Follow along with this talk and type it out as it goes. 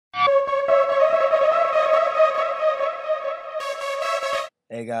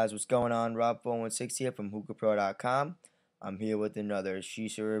Hey guys, what's going on? Rob416 here from hookahpro.com. I'm here with another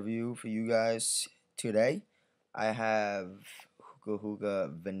Shisha review for you guys today. I have Hookah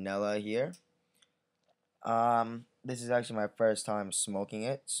Hookah Vanilla here. This is actually my first time smoking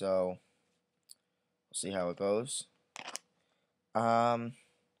it, so we'll see how it goes. Um,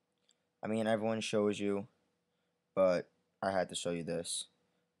 I mean, everyone shows you, but I had to show you this.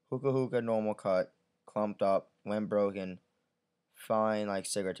 Hookah Hookah normal cut, clumped up, when broken, fine like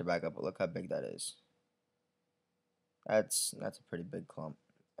cigarette tobacco, but look how big that is. That's a pretty big clump.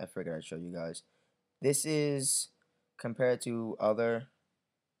 I figured I'd show you guys. This is compared to other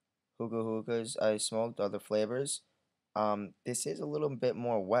hookah hookahs I smoked, other flavors. This is a little bit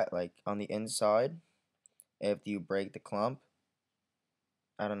more wet, like on the inside. After you break the clump,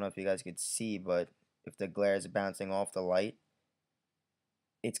 I don't know if you guys could see, but if the glare is bouncing off the light,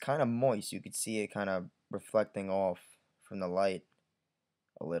 it's kind of moist. You could see it kind of reflecting off from the light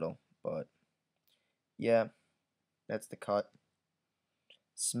a little, but yeah, that's the cut.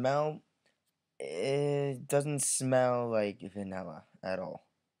 Smell. It doesn't smell like vanilla at all.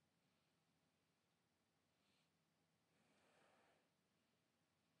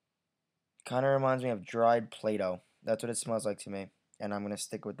 Kind of reminds me of dried Play-Doh. That's what it smells like to me. And I'm going to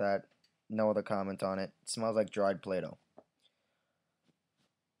stick with that. No other comment on it. It smells like dried Play-Doh.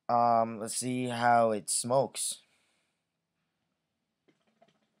 Let's see how it smokes.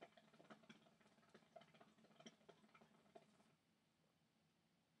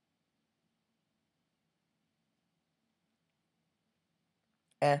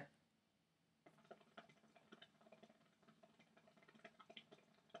 Eh.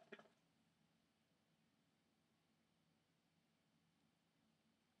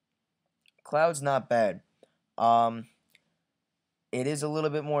 Cloud's not bad. Um, it is a little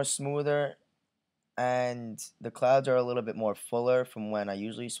bit more smoother, and the clouds are a little bit more fuller from when I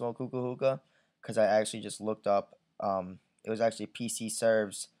usually smoke hookah hookah, because I actually just looked up. It was actually PC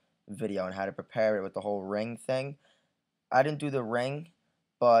Serves video on how to prepare it with the whole ring thing. I didn't do the ring,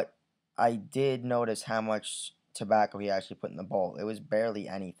 but I did notice how much tobacco he actually put in the bowl. It was barely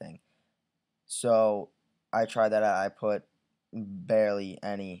anything. So I tried that out. I put barely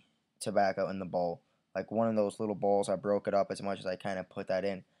any tobacco in the bowl. Like one of those little bowls, I broke it up as much as I can and put that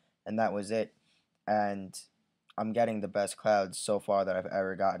in. And that was it. And I'm getting the best clouds so far that I've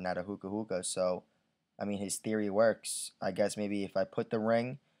ever gotten out of hookah hookah. So, I mean, his theory works. I guess maybe if I put the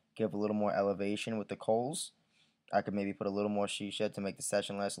ring, give a little more elevation with the coals, I could maybe put a little more shisha to make the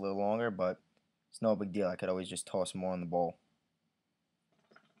session last a little longer, but it's no big deal. I could always just toss more in the bowl.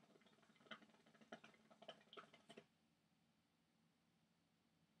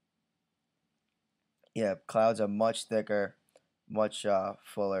 Yeah, clouds are much thicker, much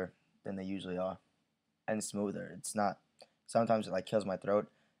fuller than they usually are, and smoother. It's not. Sometimes it like kills my throat,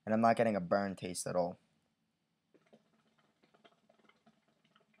 and I'm not getting a burn taste at all.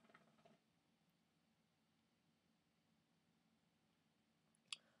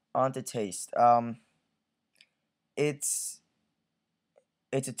 On to taste. It's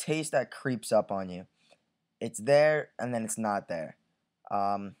it's a taste that creeps up on you. It's there and then it's not there.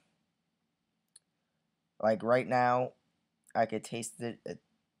 Um, like right now, I could taste it a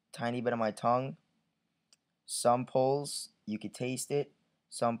tiny bit on my tongue. Some pulls you could taste it.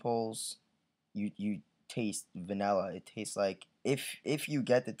 Some pulls you taste vanilla. It tastes like if you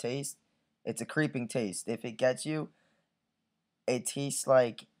get the taste, it's a creeping taste. If it gets you, it tastes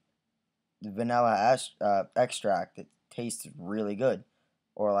like vanilla extract. It tastes really good,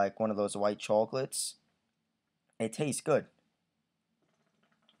 or like one of those white chocolates. It tastes good.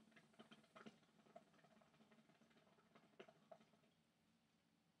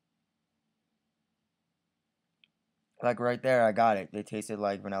 Like right there, I got it. It tasted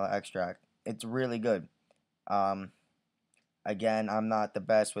like vanilla extract. It's really good. Um, Again, I'm not the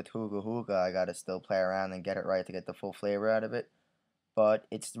best with hookah hookah. I gotta still play around and get it right to get the full flavor out of it. But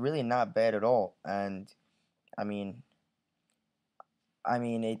it's really not bad at all. And I mean,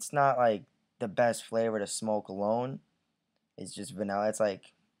 it's not like the best flavor to smoke alone. It's just vanilla. It's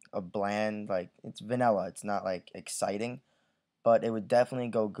like a bland, like it's vanilla. It's not like exciting, but it would definitely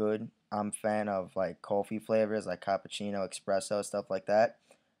go good. I'm a fan of like coffee flavors like cappuccino, espresso, stuff like that.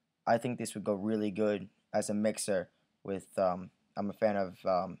 I think this would go really good as a mixer with. I'm a fan of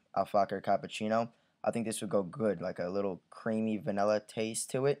Alfacca cappuccino. I think this would go good, like a little creamy vanilla taste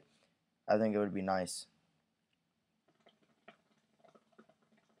to it. I think it would be nice.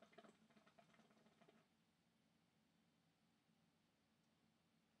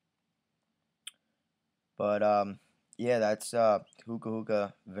 But yeah, that's hookah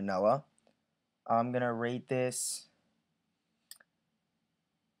hookah vanilla. I'm gonna rate this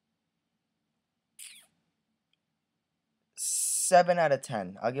 7 out of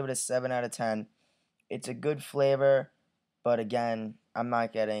 10. I'll give it a 7 out of 10. It's a good flavor, but again, I'm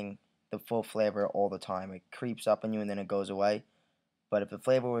not getting the full flavor all the time. It creeps up on you and then it goes away. But if the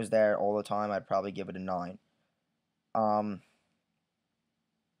flavor was there all the time, I'd probably give it a 9.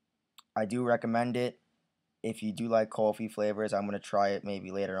 I do recommend it. If you do like coffee flavors, I'm going to try it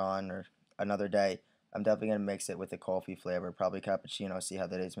maybe later on or another day. I'm definitely going to mix it with the coffee flavor, probably cappuccino, see how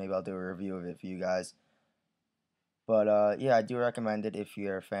that is. Maybe I'll do a review of it for you guys. But yeah, I do recommend it if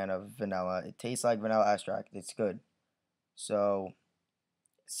you're a fan of vanilla. It tastes like vanilla extract. It's good. So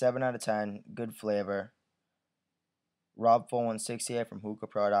 7 out of 10, good flavor. Rob416 here from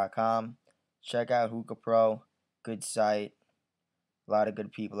hookahpro.com. Check out Hookah Pro, good site. A lot of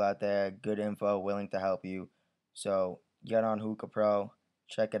good people out there, good info, willing to help you. So get on Hookah Pro,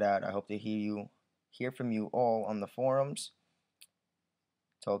 check it out. I hope to hear from you all on the forums.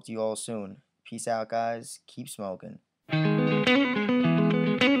 Talk to you all soon. Peace out, guys. Keep smoking.